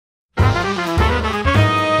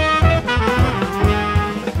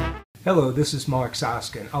Hello, this is Mark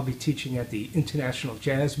Soskin. I'll be teaching at the International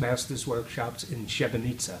Jazz Masters Workshops in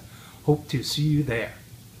Srebrenica. Hope to see you there.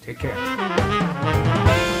 Take care.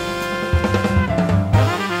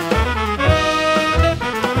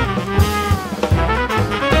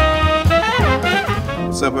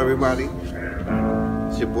 What's up, everybody?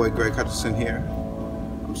 It's your boy Greg Hutchinson here.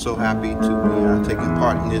 I'm so happy to be taking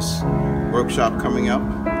part in this workshop coming up.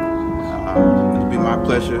 It'll be my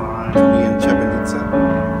pleasure to be in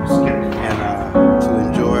Srebrenica and to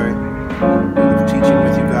enjoy teaching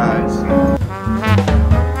with you guys.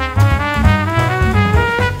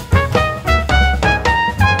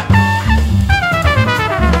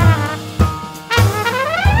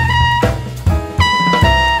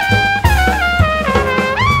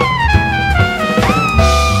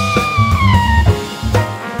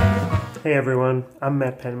 Hey everyone, I'm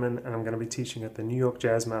Matt Penman and I'm going to be teaching at the New York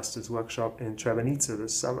Jazz Masters Workshop in Srebrenica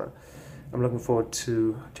this summer. I'm looking forward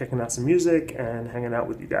to checking out some music and hanging out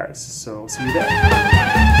with you guys, so see you there.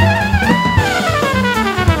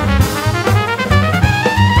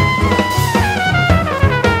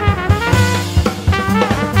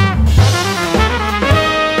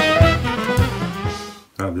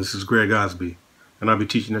 This is Greg Osby, and I'll be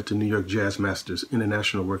teaching at the New York Jazz Masters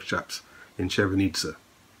International Workshops in Srebrenica.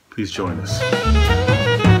 Please join us.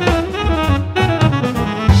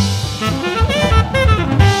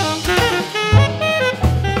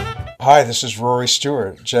 Hi, this is Rory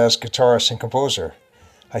Stewart, jazz guitarist and composer.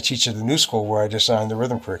 I teach at the New School where I designed the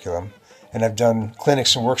rhythm curriculum, and I've done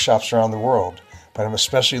clinics and workshops around the world, but I'm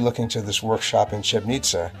especially looking to this workshop in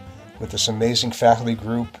Srebrenica with this amazing faculty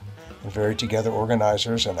group and very together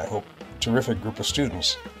organizers, and I hope terrific group of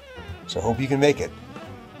students. So I hope you can make it.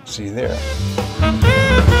 See you there.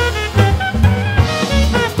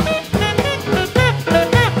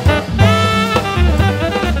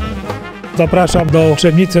 Zapraszam do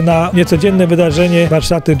Srebrenicy na niecodzienne wydarzenie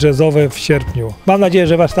warsztaty jazzowe w sierpniu. Mam nadzieję,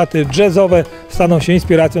 że warsztaty jazzowe staną się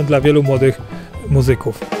inspiracją dla wielu młodych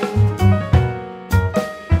muzyków.